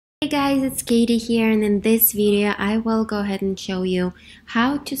Hey guys, it's Katie here, and in this video I will go ahead and show you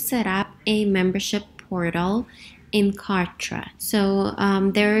how to set up a membership portal in Kartra. So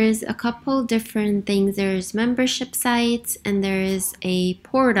there is a couple different things. There's membership sites and there is a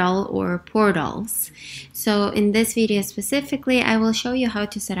portal or portals. So in this video specifically, I will show you how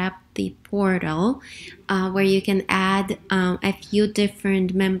to set up the portal where you can add a few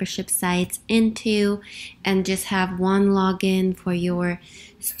different membership sites into and just have one login for your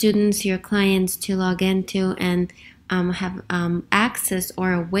students, your clients to log into and have access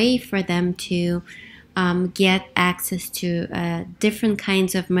or a way for them to get access to different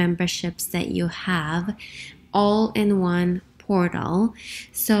kinds of memberships that you have all in one portal.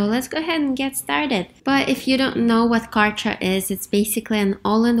 So let's go ahead and get started. But if you don't know what Kartra is, it's basically an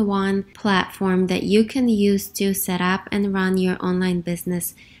all-in-one platform that you can use to set up and run your online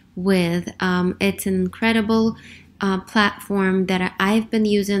business with. It's an incredible platform that I've been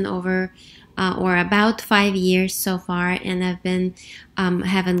using over or about 5 years so far, and I've been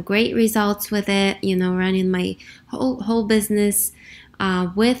having great results with it, you know, running my whole business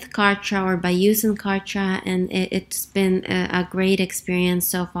with Kartra or by using Kartra, and it's been a great experience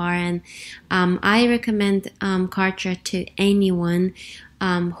so far. And I recommend Kartra to anyone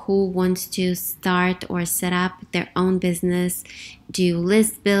who wants to start or set up their own business, do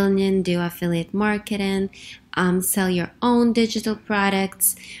list building, do affiliate marketing, sell your own digital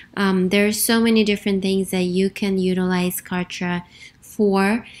products. There's so many different things that you can utilize Kartra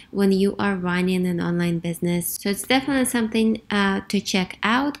for when you are running an online business. So it's definitely something to check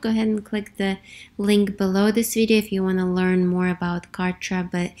out. Go ahead and click the link below this video if you want to learn more about Kartra.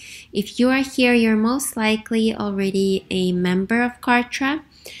 But if you are here, you're most likely already a member of Kartra.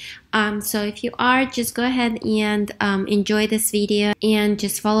 So if you are, just go ahead and enjoy this video and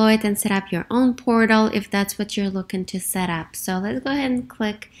just follow it and set up your own portal if that's what you're looking to set up. So let's go ahead and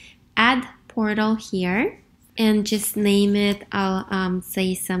click add portal here and just name it. I'll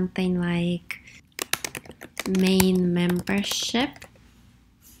say something like main membership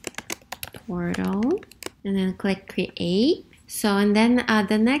portal and then click create. So, and then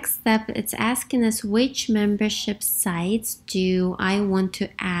the next step, it's asking us which membership sites do I want to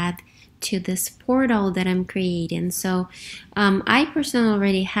add to this portal that I'm creating. So I personally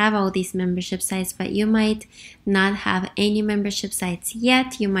already have all these membership sites, but you might not have any membership sites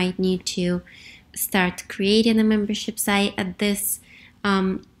yet. You might need to start creating a membership site at this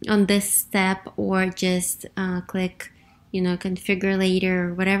on this step, or just click, you know, configure later,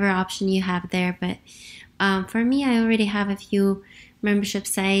 or whatever option you have there. But for me, I already have a few membership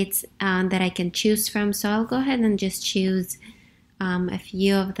sites that I can choose from, so I'll go ahead and just choose a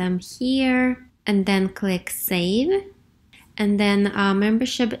few of them here and then click save. And then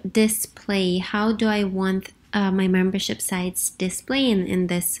membership display, how do I want my membership sites displaying in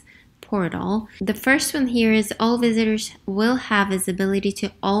this portal? The first one here is all visitors will have visibility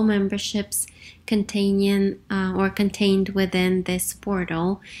to all memberships containing or contained within this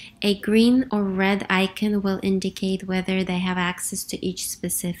portal. A green or red icon will indicate whether they have access to each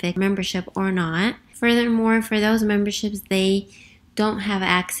specific membership or not. Furthermore, for those memberships they don't have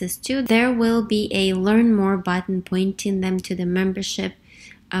access to, there will be a learn more button pointing them to the membership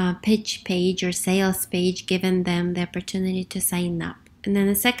pitch page or sales page, giving them the opportunity to sign up. And then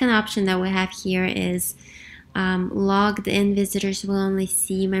the second option that we have here is logged in visitors will only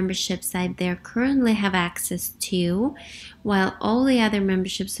see membership site they currently have access to, while all the other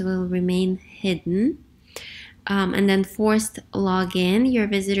memberships will remain hidden. And then forced login, your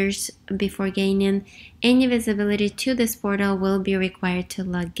visitors before gaining any visibility to this portal will be required to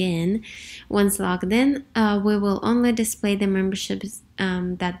log in. Once logged in, we will only display the memberships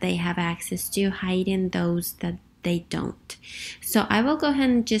that they have access to, hiding those that they don't. So I will go ahead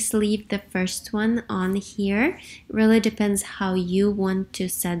and just leave the first one on here. It really depends how you want to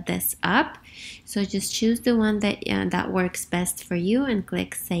set this up. So just choose the one that that works best for you and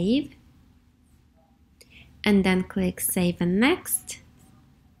click save. And then click save and next.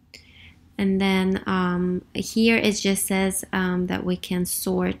 And then here it just says that we can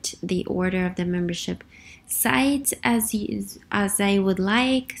sort the order of the membership sites as I would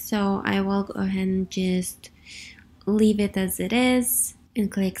like. So I will go ahead and just leave it as it is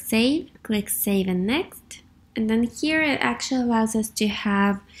and click save and next. And then here it actually allows us to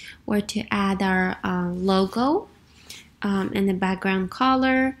have or to add our logo and the background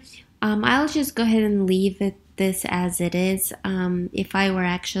color. I'll just go ahead and leave this as it is. If I were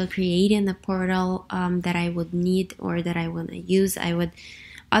actually creating a portal that I would need or that I want to use, I would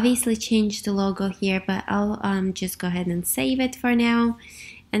obviously change the logo here, but I'll just go ahead and save it for now.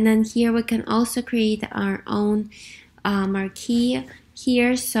 And then here we can also create our own marquee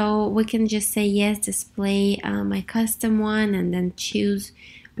here, so we can just say yes, display my custom one, and then choose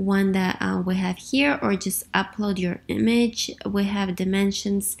one that we have here, or just upload your image. We have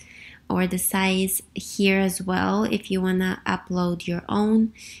dimensions or the size here as well if you want to upload your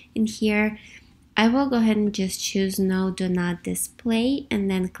own in here. I will go ahead and just choose no, do not display,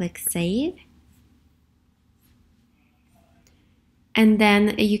 and then click save. And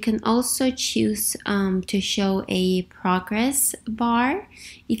then you can also choose to show a progress bar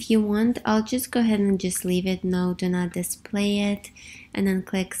if you want. I'll just go ahead and just leave it no, do not display it, and then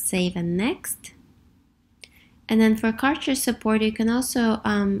click save and next. And then for Kartra support, you can also,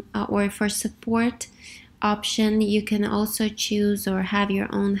 or for support option, you can also choose or have your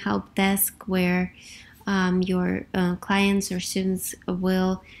own help desk where your clients or students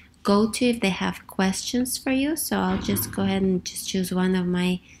will go to if they have questions for you. So I'll just go ahead and just choose one of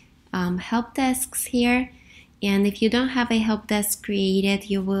my help desks here. And if you don't have a help desk created,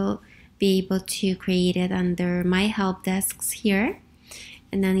 you will be able to create it under my help desks here.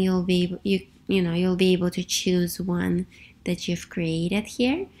 And then you'll be you'll be able to choose one that you've created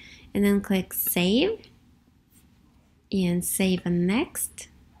here, and then click save and save and next.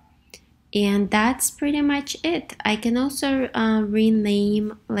 And that's pretty much it. I can also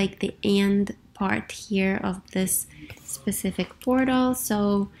rename like the end part here of this specific portal.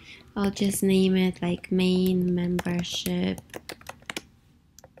 So I'll just name it like main membership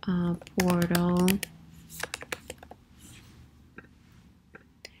portal.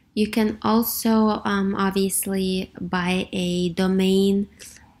 You can also obviously buy a domain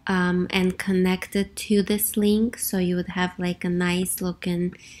and connect it to this link. So you would have like a nice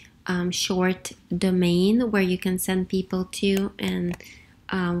looking short domain where you can send people to, and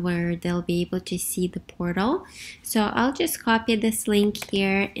where they'll be able to see the portal. So I'll just copy this link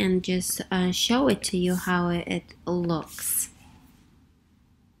here and just show it to you how it looks.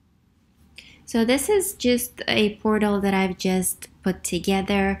 So this is just a portal that I've just put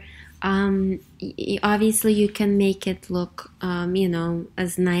together. Obviously you can make it look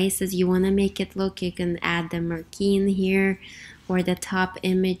as nice as you want to make it look. You can add the marquee in here, or the top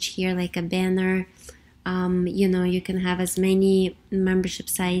image here like a banner. You can have as many membership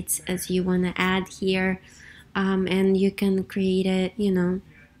sites as you want to add here, and you can create it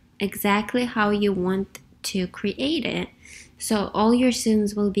exactly how you want to create it. So all your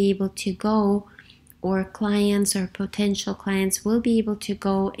students will be able to go, or clients or potential clients will be able to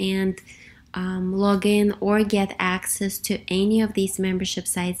go and log in or get access to any of these membership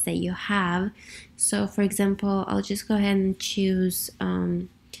sites that you have. So for example, I'll just go ahead and choose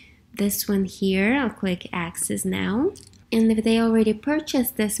this one here. I'll click access now. And if they already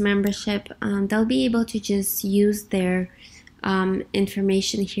purchased this membership, they'll be able to just use their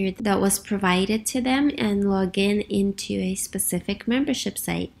information here that was provided to them and log in into a specific membership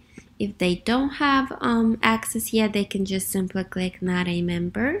site. If they don't have access yet, they can just simply click not a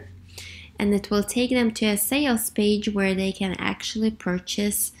member, and it will take them to a sales page where they can actually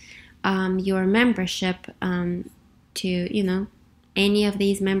purchase your membership to any of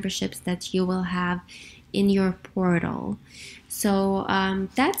these memberships that you will have in your portal. So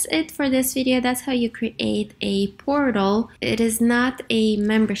that's it for this video. That's how you create a portal. It is not a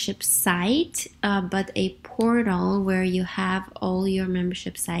membership site, but a portal where you have all your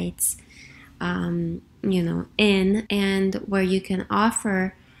membership sites in, and where you can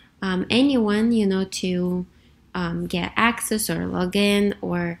offer anyone to get access or log in,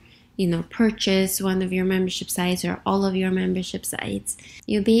 or purchase one of your membership sites or all of your membership sites.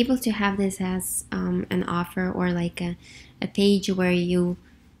 You'll be able to have this as an offer, or like a page where you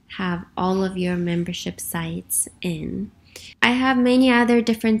have all of your membership sites in. I have many other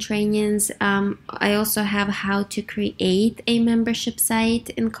different trainings. I also have how to create a membership site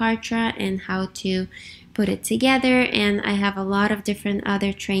in Kartra and how to put it together, and I have a lot of different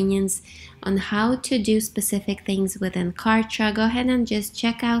other trainings on how to do specific things within Kartra. Go ahead and just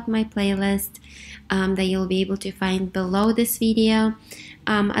check out my playlist that you'll be able to find below this video,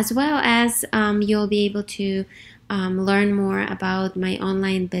 as well as you'll be able to learn more about my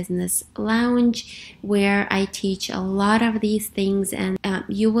online business lounge, where I teach a lot of these things, and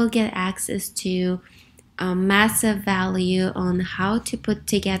you will get access to massive value on how to put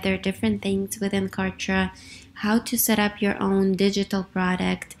together different things within Kartra, how to set up your own digital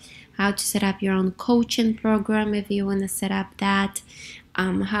product, how to set up your own coaching program if you want to set up that,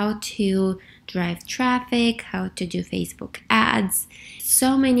 how to drive traffic, how to do Facebook ads,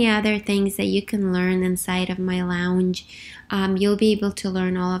 so many other things that you can learn inside of my lounge. You'll be able to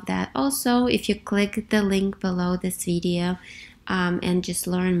learn all of that also if you click the link below this video. and just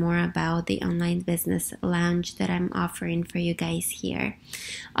learn more about the online business lounge that I'm offering for you guys here.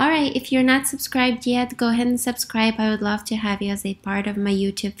 Alright, if you're not subscribed yet, go ahead and subscribe. I would love to have you as a part of my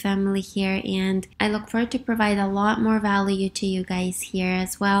YouTube family here, and I look forward to provide a lot more value to you guys here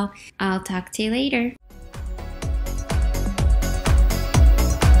as well. I'll talk to you later.